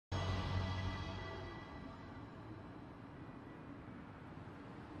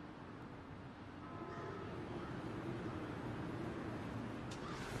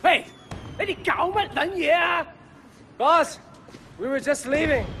你搞乜撚嘢啊 ？Boss, we were just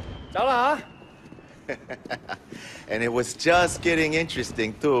leaving. 走啦吓。And it was just getting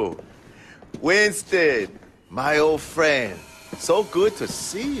interesting too. Winston, my old friend, so good to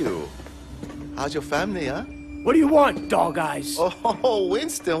see you. How's your family, huh? What do you want, dog eyes? Oh,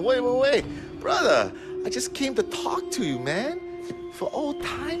 Winston, wait. Brother, I just came to talk to you, man. For old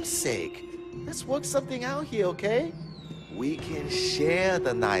time's sake. Let's work something out here, okay? We can share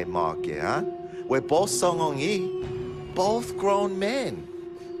the night market, huh? We're both Songong-yi, both grown men.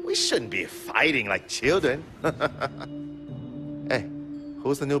 We shouldn't be fighting like children. Hey,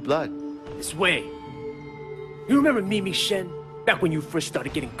 who's the new blood? This way. You remember Mimi Shen? Back when you first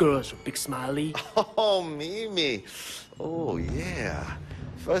started getting girls with Big Smiley? Oh, Mimi. Oh, yeah.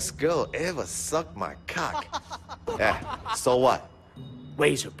 First girl ever sucked my cock. Yeah, so what?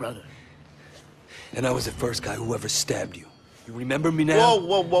 Way's her brother. And I was the first guy who ever stabbed you. You remember me now?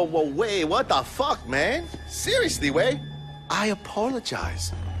 Whoa, Wei, what the fuck, man? Seriously, Wei? I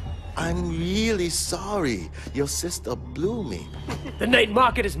apologize. I'm really sorry your sister blew me. The night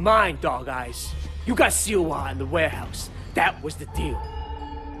market is mine, dog eyes. You got Siwa in the warehouse. That was the deal.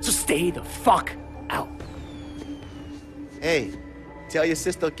 So stay the fuck out. Hey, tell your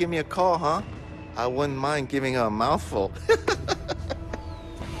sister to give me a call, huh? I wouldn't mind giving her a mouthful.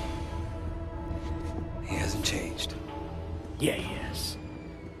 He hasn't changed. Yeah, he has.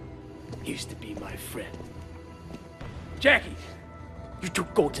 He used to be my friend. Jackie, you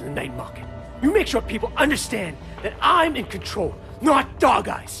took gold to the night market. You make sure people understand that I'm in control, not dog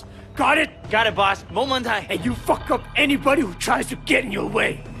eyes. Got it? Got it, boss. 冇問題. And you fuck up anybody who tries to get in your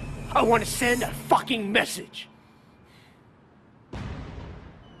way. I want to send a fucking message.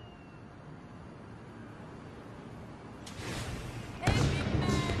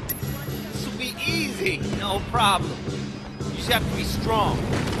 This will be easy. No problem. You just have to be strong.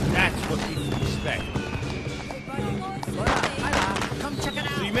 That's what people respect. Come check it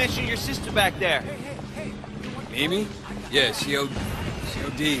out. So you mentioned your sister back there. Mimi? Yeah, she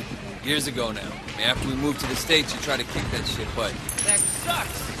OD'd years ago now. I mean, after we moved to the States, she tried to kick that shit, but... That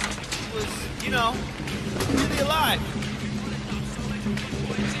sucks. She was, you know, really alive.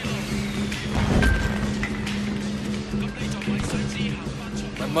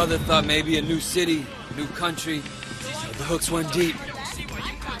 My mother thought maybe a new city, new country. The hooks went deep.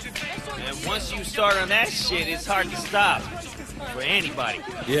 And once you start on that shit, it's hard to stop. For anybody.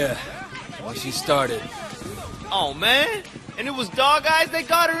 Yeah, once she started. Oh, man. And it was dog eyes that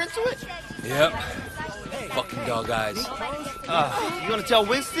got her into it? Yep. Fucking dog eyes. You gonna tell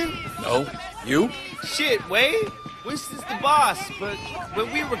Winston? No. You? Shit, Wade. Winston's the boss, but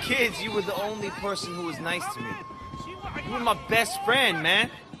when we were kids, you were the only person who was nice to me. You were my best friend, man.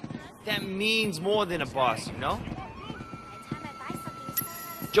 That means more than a boss, you know?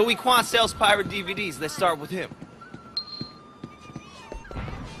 Joey Kwan sells pirate DVDs. Let's start with him.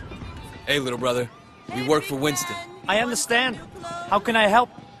 Hey, little brother. We work for Winston. I understand. How can I help?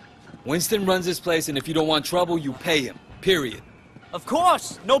 Winston runs this place, and if you don't want trouble, you pay him. Period. Of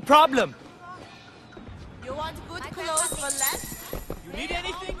course, no problem. You want good clothes for less? You need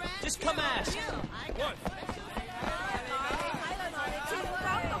anything? Just come ask. What?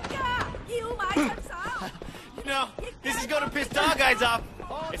 You know, this is gonna piss Dog Eyes off.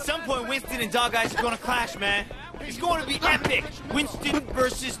 At some point, Winston and Dog Eyes are gonna clash, man. It's going to be epic. Winston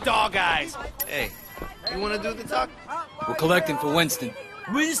versus Dog Eyes. Hey, you wanna do the talk? We're collecting for Winston.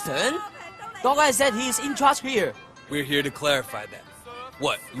 Winston? Dog Eye said he's in charge here. We're here to clarify that.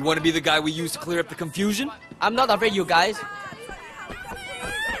 What, you want to be the guy we use to clear up the confusion? I'm not afraid, you guys.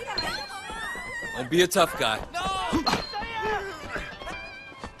 Don't be a tough guy.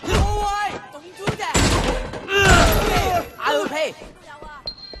 No way! Don't do that! I will pay.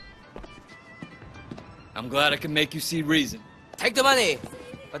 I'm glad I can make you see reason. Take the money,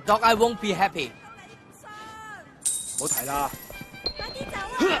 but Dog Eye won't be happy. 冇提啦。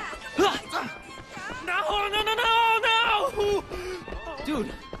No!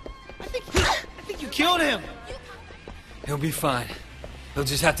 Dude, I think you killed him. He'll be fine. He'll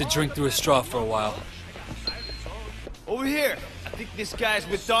just have to drink through a straw for a while. Over here. I think this guy's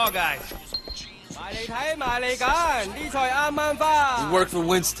with Dog Eyes. We work for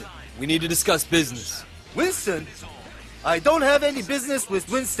Winston. We need to discuss business. Winston? I don't have any business with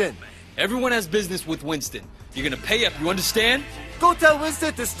Winston. Everyone has business with Winston. You're gonna pay up, you understand? Go tell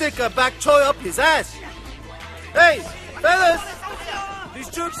Winston to stick a back choy up his ass. Hey, fellas! These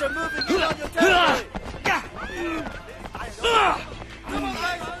troops are moving in on your territory. Come on,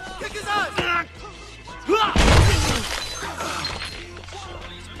 guys! Kick his ass!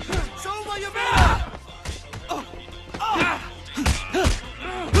 Show him what you're made of!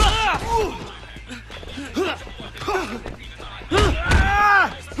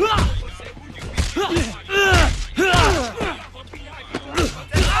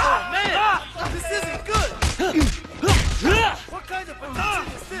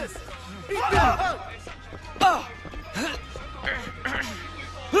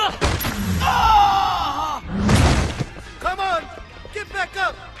 Come on! Get back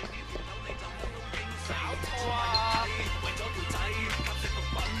up!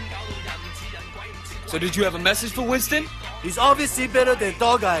 So did you have a message for Winston? He's obviously better than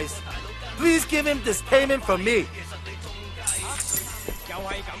Dog Eyes. Please give him this payment from me.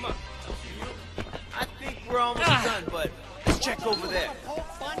 I think we're almost done, but let's check over there.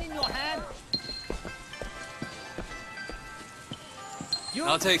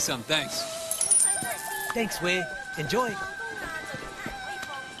 I'll take some, thanks. Thanks, Wei. Enjoy.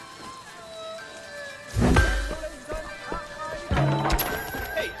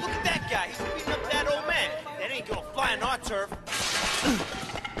 Hey, look at that guy. He's beating up that old man. That ain't gonna fly on our turf.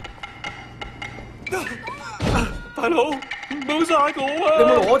 大佬，唔好殺我啊！你有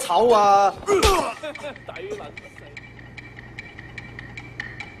冇攞籌啊？ 抵撚！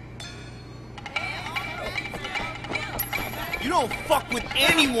 You don't fuck with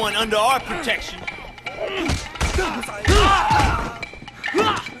anyone under our protection.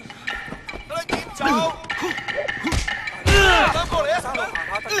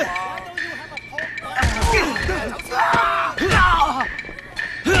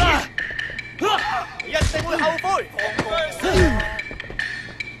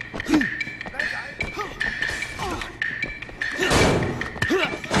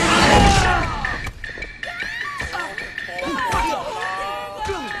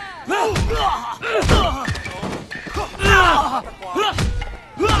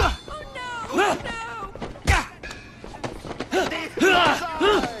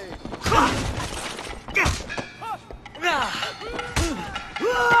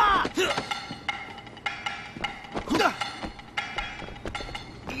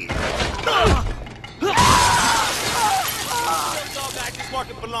 This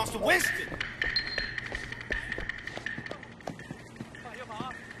market belongs to Winston.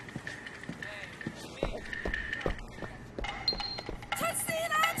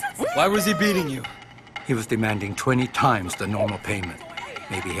 Why was he beating you? He was demanding 20 times the normal payment.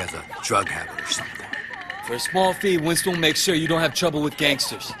 Maybe he has a drug habit or something. For a small fee, Winston will make sure you don't have trouble with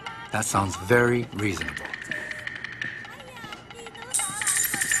gangsters. That sounds very reasonable.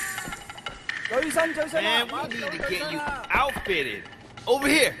 Man, we need to get you outfitted. Over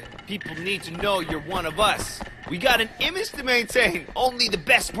here. People need to know you're one of us. We got an image to maintain. Only the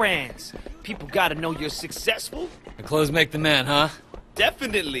best brands. People gotta know you're successful. The clothes make the man, huh?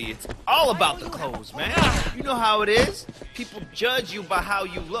 Definitely. It's all about the clothes, man. You know how it is. People judge you by how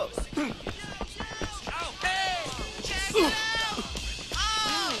you look.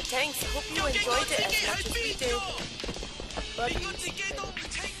 Thanks. Hope you enjoyed it as much as we did.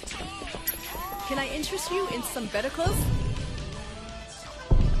 Can I interest you in some better clothes?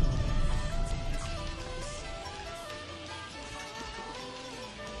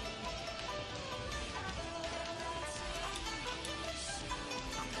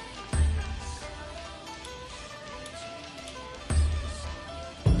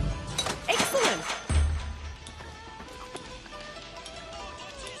 Excellent!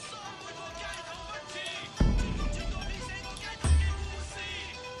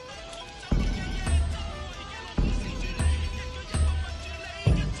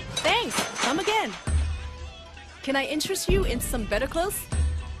 Thanks! Come again. Can I interest you in some better clothes?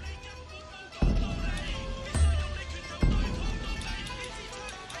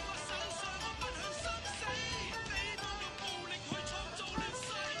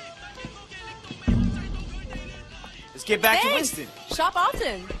 Let's get back to Thanks! Winston. Shop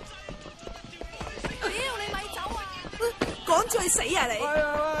often.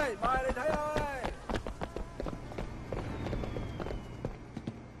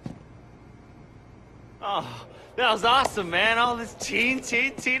 Oh, that was awesome, man. All this teen.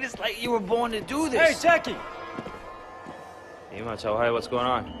 It's like you were born to do this. Hey, Jackie! Hey, Macho, hi, what's going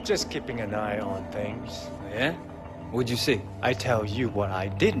on? Just keeping an eye on things. Yeah? What'd you see? I tell you what I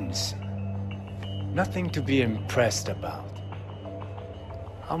didn't see. Nothing to be impressed about.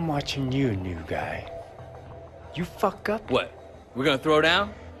 I'm watching you, new guy. You fuck up? What? We're gonna throw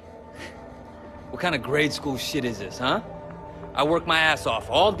down? What kind of grade school shit is this, huh? I work my ass off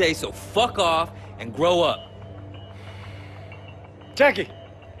all day, so fuck off and grow up. Jackie!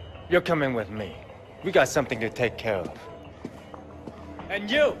 You're coming with me. We got something to take care of.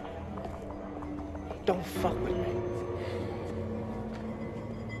 And you! Don't fuck with me.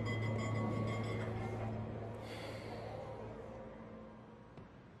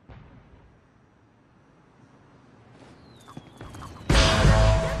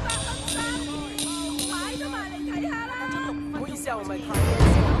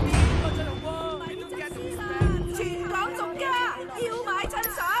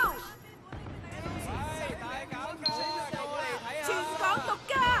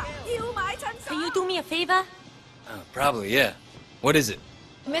 me a favor? Probably, yeah. What is it?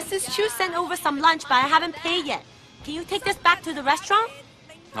 Mrs. Chu sent over some lunch, but I haven't paid yet. Can you take this back to the restaurant?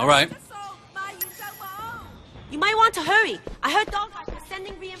 All right. You might want to hurry. I heard dog guys are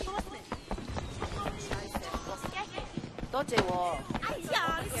sending reinforcements. 多謝喎。哎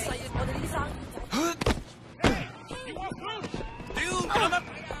呀，你細我哋呢啲生意仔。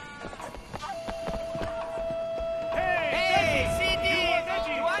Hey, CDs!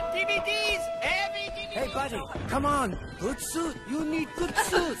 You want DVDs? Heavy DVDs! Hey, buddy, come on. Good suit. You need good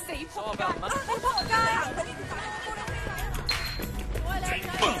suit. 死仆街！死仆街啊！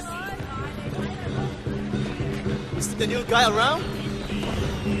 Is the new guy around?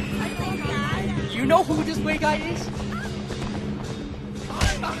 You know who this way guy is?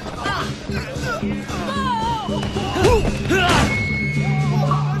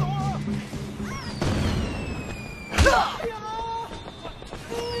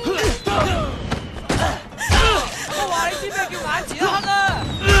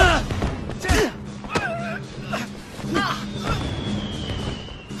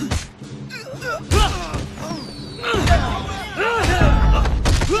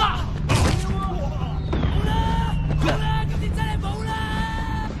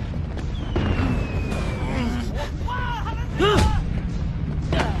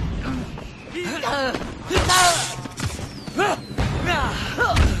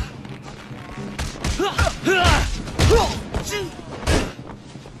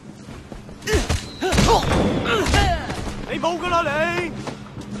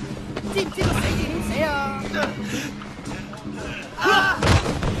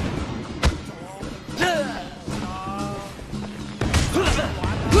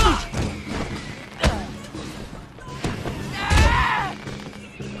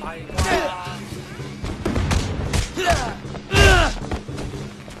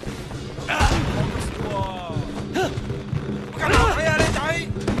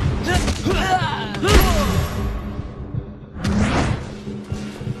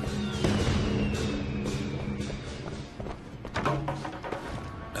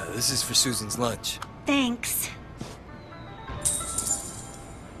 This is for Susan's lunch. Thanks.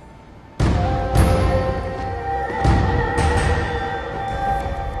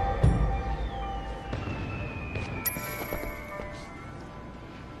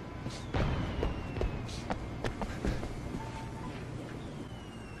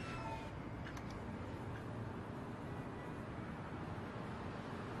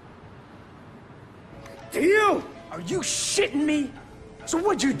 You? Are you shitting me? So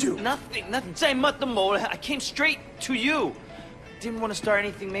what'd you do? Nothing. 真係乜都冇啦. I came straight to you. Didn't want to start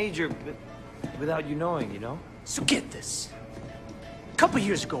anything major, but without you knowing, you know? So get this. A couple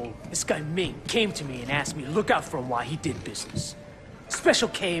years ago, this guy Ming came to me and asked me to look out for him while he did business. Special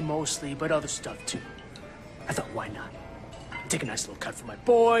K mostly, but other stuff too. I thought, why not? Take a nice little cut for my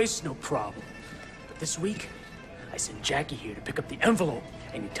boys, no problem. But this week, I sent Jackie here to pick up the envelope,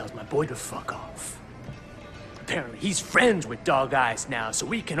 and he tells my boy to fuck off. Apparently, he's friends with Dog Eyes now, so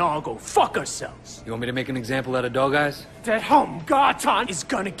we can all go fuck ourselves. You want me to make an example out of Dog Eyes? That Garton is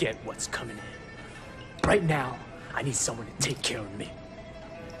gonna get what's coming in. Right now, I need someone to take care of me.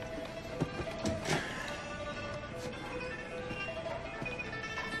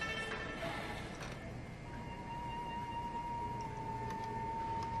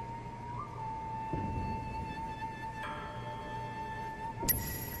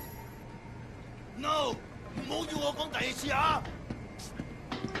 No! 唔好叫我講第二次啊！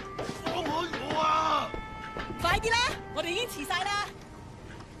放開我啊！快啲啦，我哋已經遲晒啦。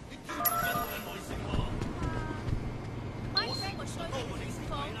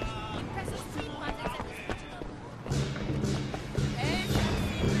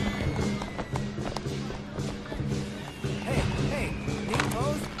Hey, need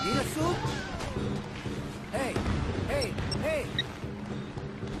toast? Need a soup? Hey.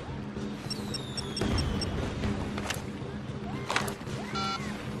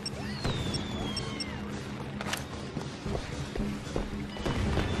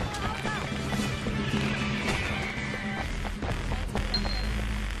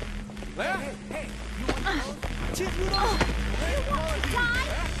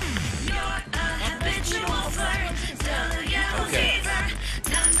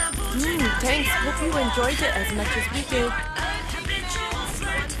 Thanks. Hope you enjoyed it as much as we did.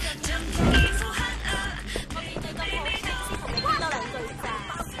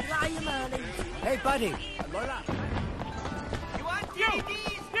 Hey, buddy. You want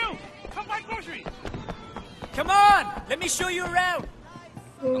DVDs? You! Come buy groceries! Come on, let me show you around.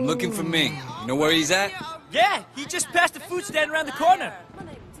 I'm looking for Ming. You know where he's at? Yeah, he just passed the food stand around the corner.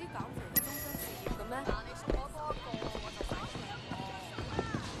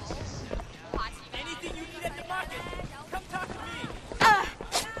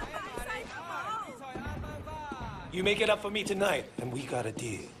 You make it up for me tonight, and we got a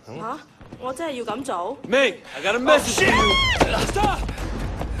deal. 吓？我真係要咁做？ Meg, I got a message for you. Stop!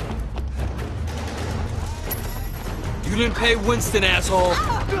 You didn't pay Winston, asshole.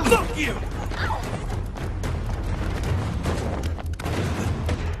 Fuck you!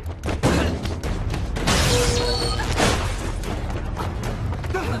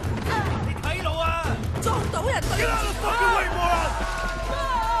 Get out of the fucking way, moron!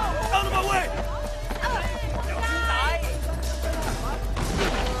 Out of my way!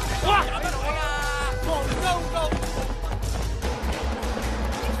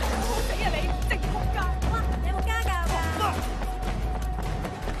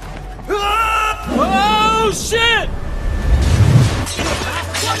 Oh, shit!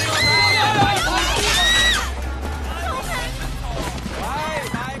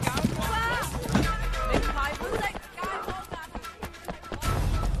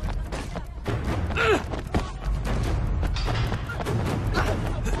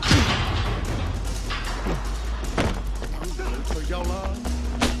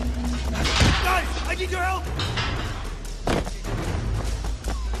 Guys, I need your help!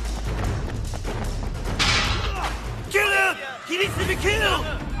 Kill him! He needs to be killed!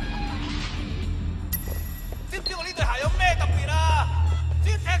 知唔知我呢對鞋有咩特別啊？專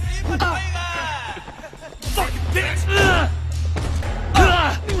踢屎忽鬼㗎 Fucking bitch!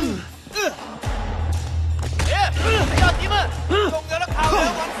 你又點啊？仲有得靠樣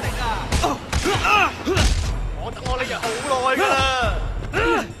揾食啊？我等我呢日好耐㗎啦！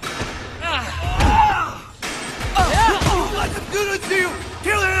 Let him do this to you!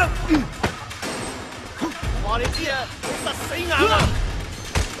 Kill him! 話你知啊，實死硬啊！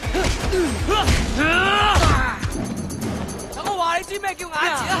等我話你知咩叫眼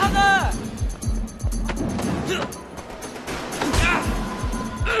前一黑啊！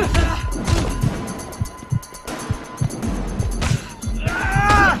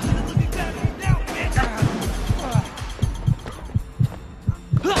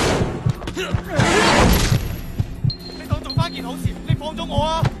 你當做翻件好事，你放咗我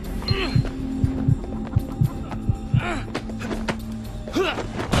啊！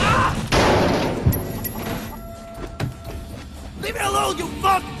 Leave me alone, you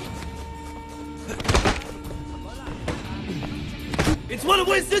fuck! It's one of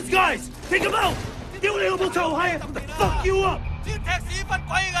Winston's guys! Take him out! 屌你老母臭閪啊 ！Fuck you up! 專踢屎忽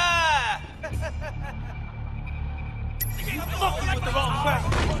鬼㗎！ You fucking with the wrong crowd!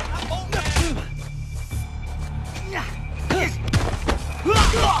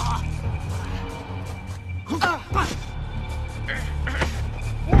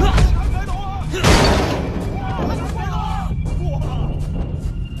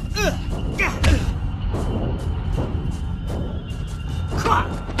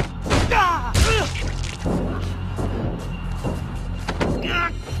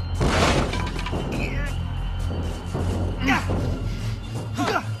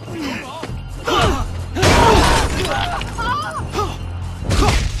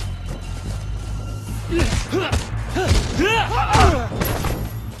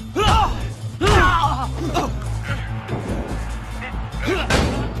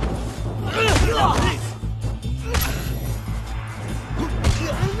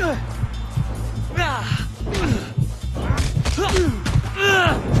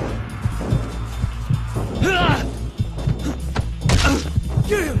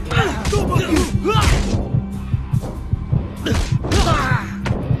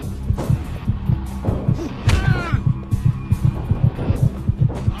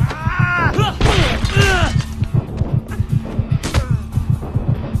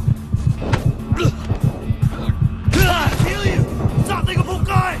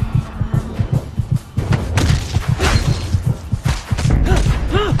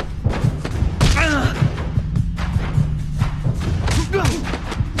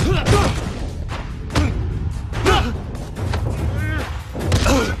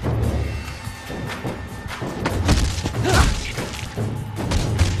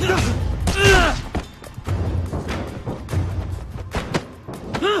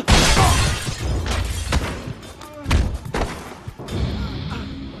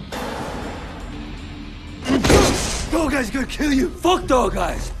 Dog Guy's gonna kill you! Fuck Dog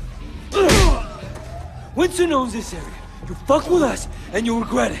Eyes! Winston owns this area. You fuck with us, and you'll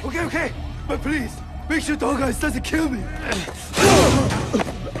regret it. Okay, but please, make sure Dog Eyes doesn't kill me.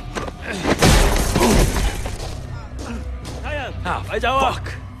 Ah,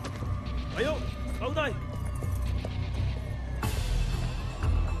 fuck!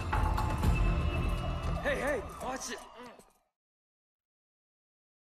 Hey, watch it.